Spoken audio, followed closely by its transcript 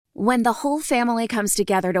When the whole family comes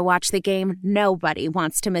together to watch the game, nobody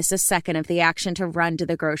wants to miss a second of the action to run to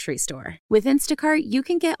the grocery store. With Instacart, you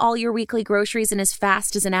can get all your weekly groceries in as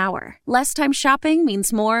fast as an hour. Less time shopping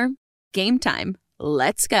means more game time.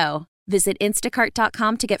 Let's go. Visit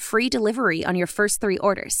instacart.com to get free delivery on your first 3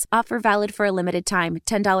 orders. Offer valid for a limited time.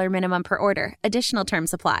 $10 minimum per order. Additional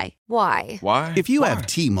terms apply. Why? If you have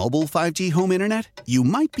T-Mobile 5G home internet, you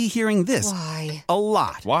might be hearing this Why? a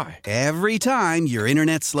lot. Why? Every time your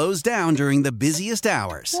internet slows down during the busiest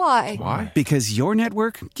hours. Why? Because your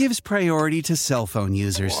network gives priority to cell phone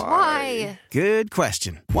users. Why? Good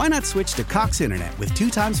question. Why not switch to Cox Internet with 2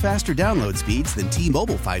 times faster download speeds than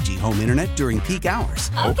T-Mobile 5G home internet during peak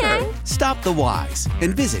hours? Okay. Stop the whys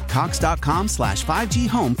and visit cox.com/5G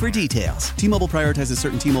home for details. T-Mobile prioritizes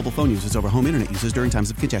certain T-Mobile phone users over home internet users during times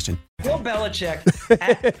of congestion. Bill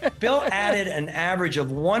Belichick, Bill added an average of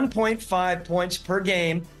 1.5 points per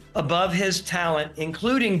game above his talent,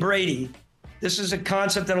 including Brady. This is a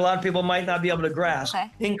concept that a lot of people might not be able to grasp,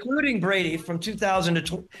 including Brady from 2000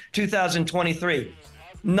 to 2023.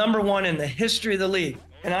 Number 1 in the history of the league.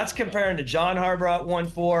 And that's comparing to John Harbaugh at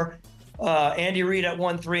 1-4, Andy Reid at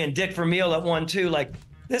 1-3, and Dick Vermeil at 1-2. Like,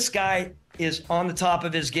 this guy is on the top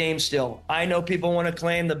of his game still. I know people want to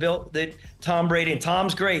claim that Tom Brady, and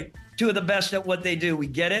Tom's great. 2 of the best at what they do. We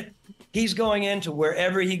get it. He's going into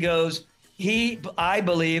wherever he goes. He, I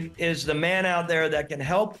believe, is the man out there that can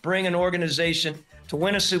help bring an organization to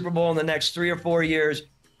win a Super Bowl in the next 3 or 4 years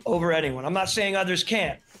over anyone. I'm not saying others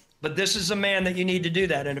can't, but this is a man that you need to do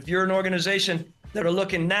that. And if you're an organization that are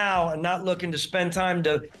looking now and not looking to spend time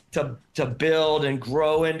to build and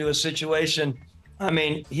grow into a situation, I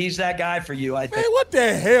mean, he's that guy for you, I think. Man, what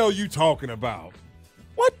the hell you talking about?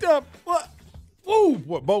 What? Ooh,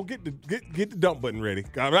 what, Bo? Get the dump button ready.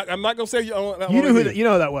 I'm not gonna say you know who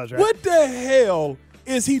that was, right? What the hell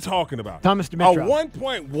is he talking about? Thomas Dimitroff. A 1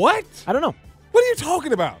 point what? I don't know. What are you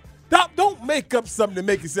talking about? Don't make up something to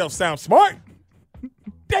make yourself sound smart.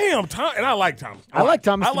 Damn, Tom, and I like Thomas. I like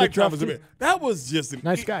Thomas. I like Thomas a bit. That was just an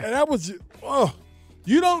nice guy. That was just,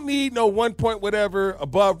 you don't need no 1 point whatever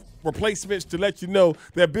above replacements to let you know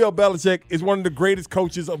that Bill Belichick is one of the greatest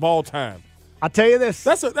coaches of all time. I'll tell you this.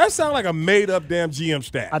 That sounds like a made-up damn GM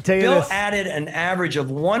stat. I'll tell you Bill this. added an average of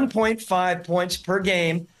 1.5 points per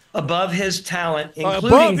game above his talent, including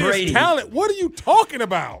above Brady. His talent? What are you talking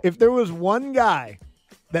about? If there was one guy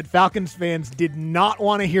that Falcons fans did not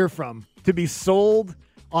want to hear from to be sold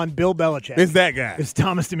on Bill Belichick, it's that guy. It's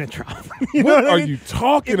Thomas Dimitroff. What are you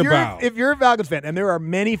talking about? If you're a Falcons fan, and there are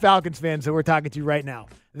many Falcons fans that we're talking to right now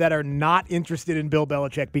that are not interested in Bill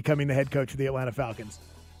Belichick becoming the head coach of the Atlanta Falcons,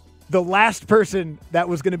 the last person that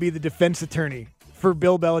was going to be the defense attorney for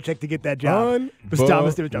Bill Belichick to get that job was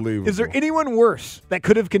Thomas Dimitroff. Is there anyone worse that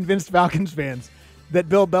could have convinced Falcons fans that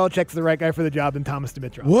Bill Belichick's the right guy for the job than Thomas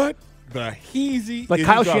Dimitroff? What the heezy? Like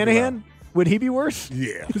Kyle Shanahan? Would he be worse?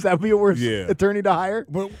 Yeah. Does that be a worse attorney to hire?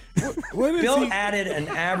 But what is Bill added an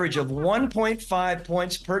average of 1.5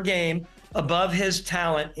 points per game above his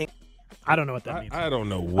talent. I don't know what that means. I don't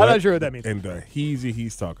know what. I'm not sure what that means. And the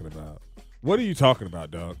he's talking about. What are you talking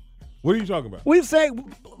about, dog? What are you talking about? We say,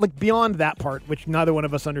 like, beyond that part, which neither one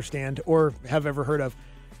of us understand or have ever heard of.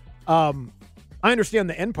 I understand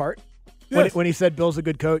the end part when he said Bill's a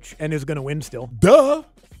good coach and is going to win still. Duh.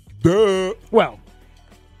 Well,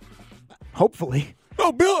 hopefully.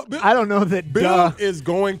 No, Bill. I don't know that Bill is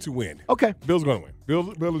going to win. Okay. Bill's going to win.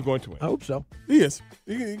 Bill is going to win. I hope so. He is.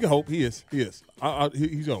 You can hope. He is. He's going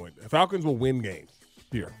to win. The Falcons will win games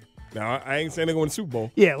here. Now, I ain't saying they're going to Super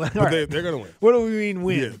Bowl. Yeah, but right. they're going to win. What do we mean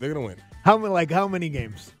win? Yeah, they're going to win. How many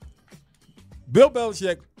games? Bill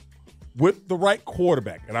Belichick with the right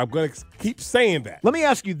quarterback, and I'm going to keep saying that. Let me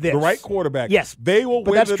ask you this. The right quarterback. Yes. They will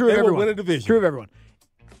win. That's true of everyone. Will win a division. True of everyone.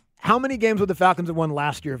 How many games would the Falcons have won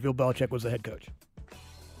last year if Bill Belichick was the head coach?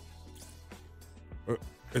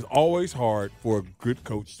 It's always hard for a good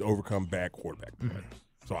coach to overcome bad quarterback play. Mm-hmm.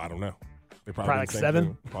 So I don't know. They probably like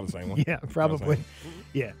 7. Probably the same one. Yeah, probably.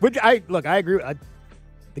 Yeah. Which I agree. I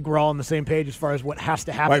think we're all on the same page as far as what has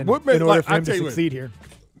to happen in order for him to succeed here.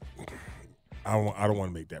 I don't want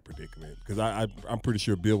to make that predicament because I'm pretty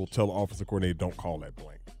sure Bill will tell the offensive coordinator don't call that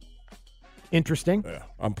blank. Interesting. Yeah,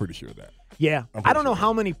 I'm pretty sure of that. Yeah, I don't know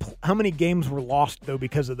how many games were lost though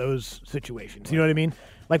because of those situations. Right. You know what I mean?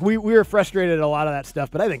 Like we were frustrated at a lot of that stuff,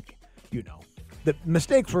 but I think the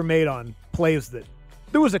mistakes were made on plays that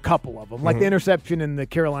there was a couple of them, like the interception in the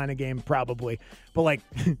Carolina game, probably, but like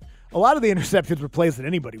a lot of the interceptions were plays that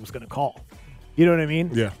anybody was going to call. You know what I mean?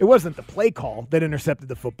 Yeah. It wasn't the play call that intercepted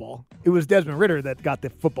the football. It was Desmond Ridder that got the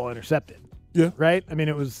football intercepted. Yeah. Right? I mean,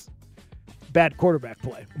 it was bad quarterback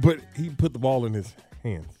play. But he put the ball in his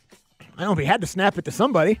hands. I don't know if he had to snap it to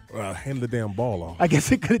somebody. Hand the damn ball off. I guess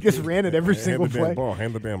he could have just ran it every single play.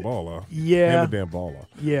 Hand the damn ball off. Yeah. Hand the damn ball off.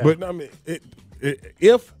 Yeah. But, I mean,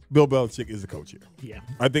 if Bill Belichick is the coach here,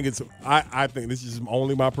 I think I think this is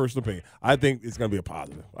only my personal opinion. I think it's going to be a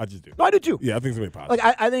positive. I just do. No, I do too. Yeah, I think it's going to be a positive.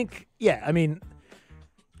 Like, I think, I mean,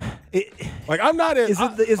 I'm not as.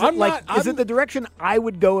 Is it the direction I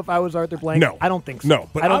would go if I was Arthur Blank? No. I don't think so. No,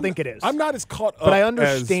 but I don't think it is. I'm not as caught up. But I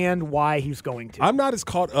understand why he's going to. I'm not as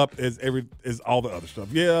caught up as all the other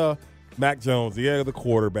stuff. Yeah, Mac Jones. Yeah, the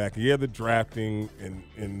quarterback. Yeah, the drafting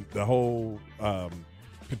and the whole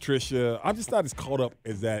Patricia. I'm just not as caught up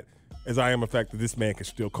as I am the fact that this man can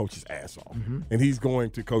still coach his ass off, and he's going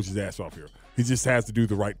to coach his ass off here. He just has to do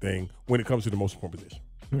the right thing when it comes to the most important position.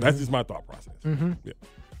 That's just my thought process. Yeah.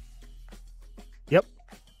 Yep.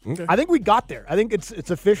 Okay. I think we got there. I think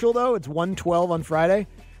it's official, though. It's 1:12 on Friday.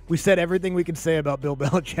 We said everything we could say about Bill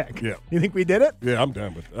Belichick. Yeah. You think we did it? Yeah, I'm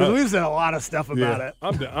done with it. We've said a lot of stuff about it.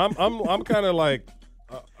 I'm done. I'm kind of like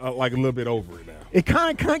a little bit over it now. It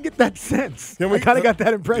kind of get that sense. I kind of got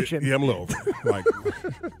that impression. Yeah, I'm a little over it. Like,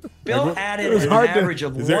 Bill added an average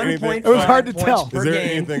of 1.5 It was hard to points tell. per Is there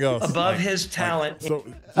game anything else above his talent. So,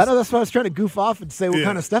 I know that's why I was trying to goof off and say what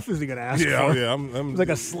kind of stuff is he going to ask for. Yeah, It's like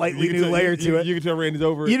a slightly new layer to it. You can tell Randy's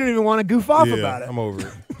over it. You didn't even want to goof off about it. I'm over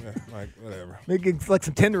it. Yeah, like, whatever. Maybe like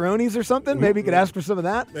some tenderonis or something. Maybe you could ask for some of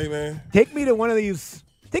that. Hey, man. Take me to one of these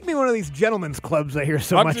gentlemen's clubs I hear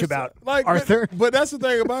so much about. Like, Arthur. But that's the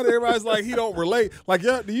thing about it. Everybody's like, he don't relate. Like,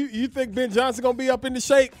 yeah, do you think Ben Johnson going to be up in the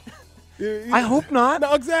shake? I hope not.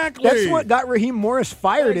 No, exactly. That's what got Raheem Morris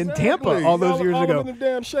fired in Tampa all those years ago. In the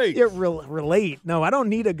damn shake. Yeah, relate. No, I don't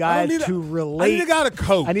need a guy to relate. I need a guy to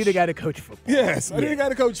coach. I need a guy to coach football. Yes, I need a guy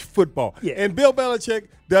to coach football. Yeah. And Bill Belichick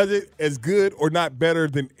does it as good or not better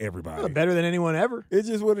than everybody. Better than anyone ever. It's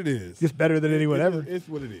just what it is. Just better than anyone ever. It's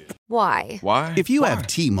what it is. Why? If you have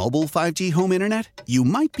T-Mobile 5G home internet, you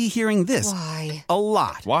might be hearing this Why? a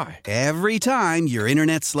lot. Why? Every time your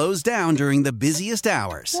internet slows down during the busiest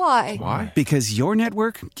hours. Why? Because your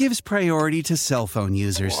network gives priority to cell phone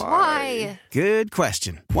users. Why? Good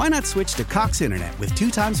question. Why not switch to Cox Internet with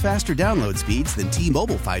 2 times faster download speeds than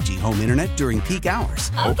T-Mobile 5G home internet during peak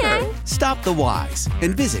hours? Okay. Stop the whys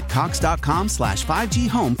and visit cox.com/5G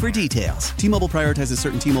home for details. T-Mobile prioritizes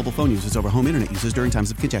certain T-Mobile phone users over home internet users during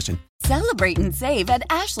times of congestion. Celebrate and save at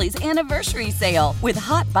Ashley's Anniversary Sale. With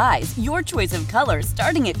Hot Buys, your choice of colors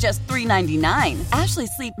starting at just $3.99. Ashley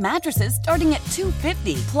Sleep mattresses starting at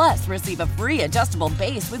 $2.50. Plus, receive a free adjustable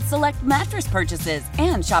base with select mattress purchases.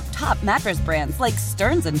 And shop top mattress brands like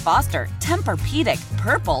Stearns & Foster, Tempur-Pedic,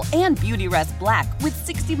 Purple, and Beautyrest Black with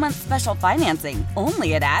 60-month special financing.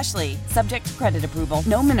 Only at Ashley. Subject to credit approval.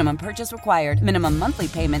 No minimum purchase required. Minimum monthly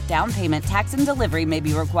payment, down payment, tax, and delivery may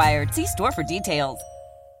be required. See store for details.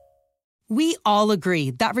 We all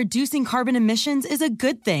agree that reducing carbon emissions is a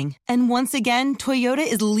good thing. And once again, Toyota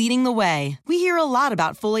is leading the way. We hear a lot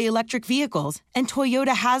about fully electric vehicles, and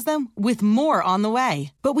Toyota has them with more on the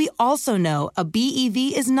way. But we also know a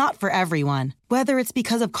BEV is not for everyone. Whether it's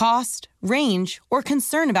because of cost, range, or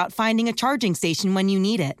concern about finding a charging station when you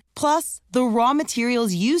need it. Plus, the raw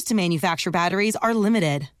materials used to manufacture batteries are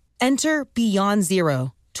limited. Enter Beyond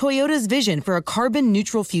Zero, Toyota's vision for a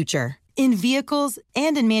carbon-neutral future. In vehicles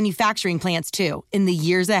and in manufacturing plants, too, in the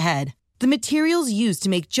years ahead. The materials used to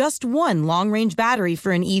make just one long-range battery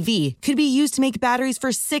for an EV could be used to make batteries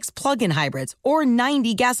for 6 plug-in hybrids or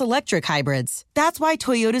 90 gas-electric hybrids. That's why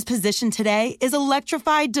Toyota's position today is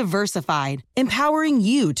electrified, diversified, empowering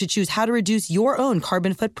you to choose how to reduce your own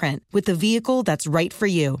carbon footprint with the vehicle that's right for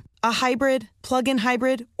you. A hybrid, plug-in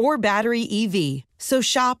hybrid, or battery EV. So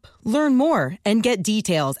shop, learn more, and get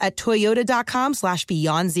details at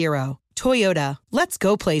toyota.com/beyondzero. Toyota, let's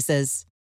go places.